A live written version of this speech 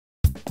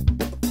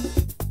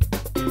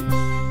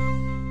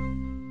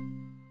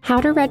How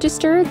to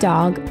register a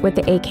dog with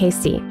the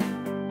AKC.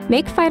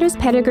 Make Fido's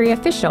pedigree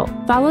official.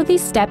 Follow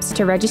these steps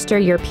to register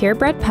your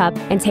purebred pup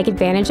and take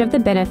advantage of the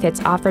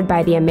benefits offered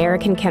by the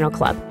American Kennel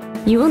Club.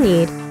 You will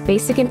need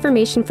basic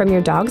information from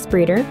your dog's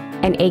breeder,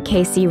 an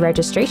AKC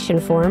registration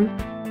form,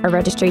 a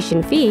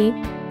registration fee,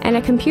 and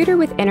a computer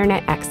with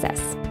internet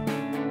access.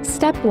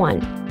 Step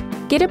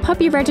 1. Get a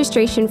puppy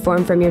registration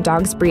form from your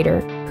dog's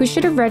breeder, who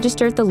should have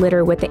registered the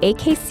litter with the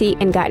AKC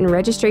and gotten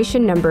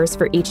registration numbers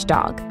for each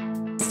dog.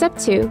 Step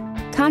 2.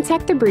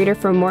 Contact the breeder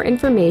for more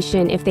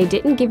information if they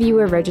didn't give you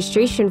a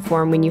registration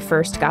form when you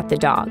first got the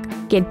dog.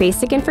 Get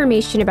basic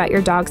information about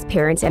your dog's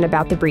parents and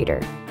about the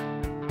breeder.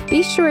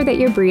 Be sure that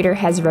your breeder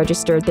has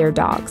registered their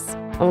dogs.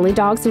 Only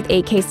dogs with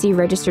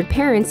AKC-registered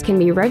parents can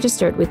be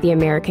registered with the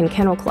American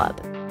Kennel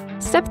Club.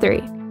 Step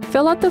 3.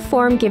 Fill out the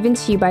form given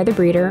to you by the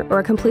breeder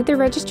or complete the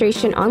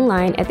registration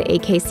online at the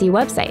AKC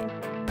website.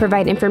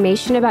 Provide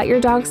information about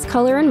your dog's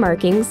color and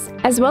markings,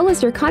 as well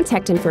as your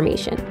contact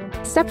information.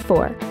 Step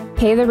 4.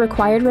 Pay the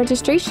required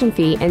registration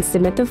fee and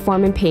submit the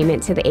form and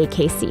payment to the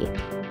AKC.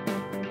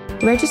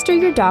 Register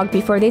your dog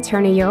before they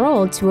turn a year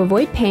old to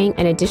avoid paying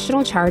an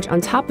additional charge on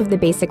top of the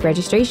basic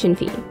registration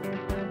fee.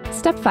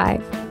 Step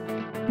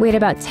 5. Wait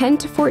about 10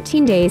 to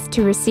 14 days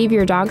to receive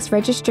your dog's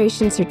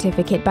registration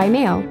certificate by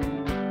mail.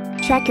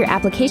 Track your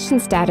application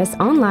status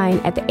online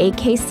at the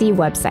AKC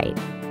website.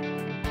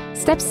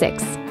 Step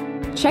 6.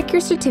 Check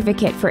your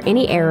certificate for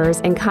any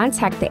errors and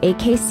contact the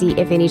AKC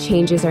if any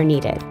changes are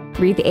needed.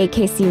 Read the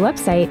AKC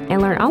website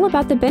and learn all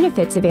about the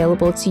benefits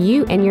available to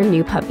you and your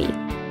new puppy.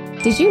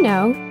 Did you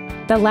know?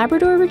 The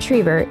Labrador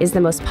Retriever is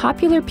the most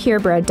popular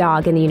purebred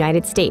dog in the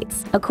United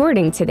States,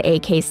 according to the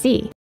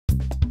AKC.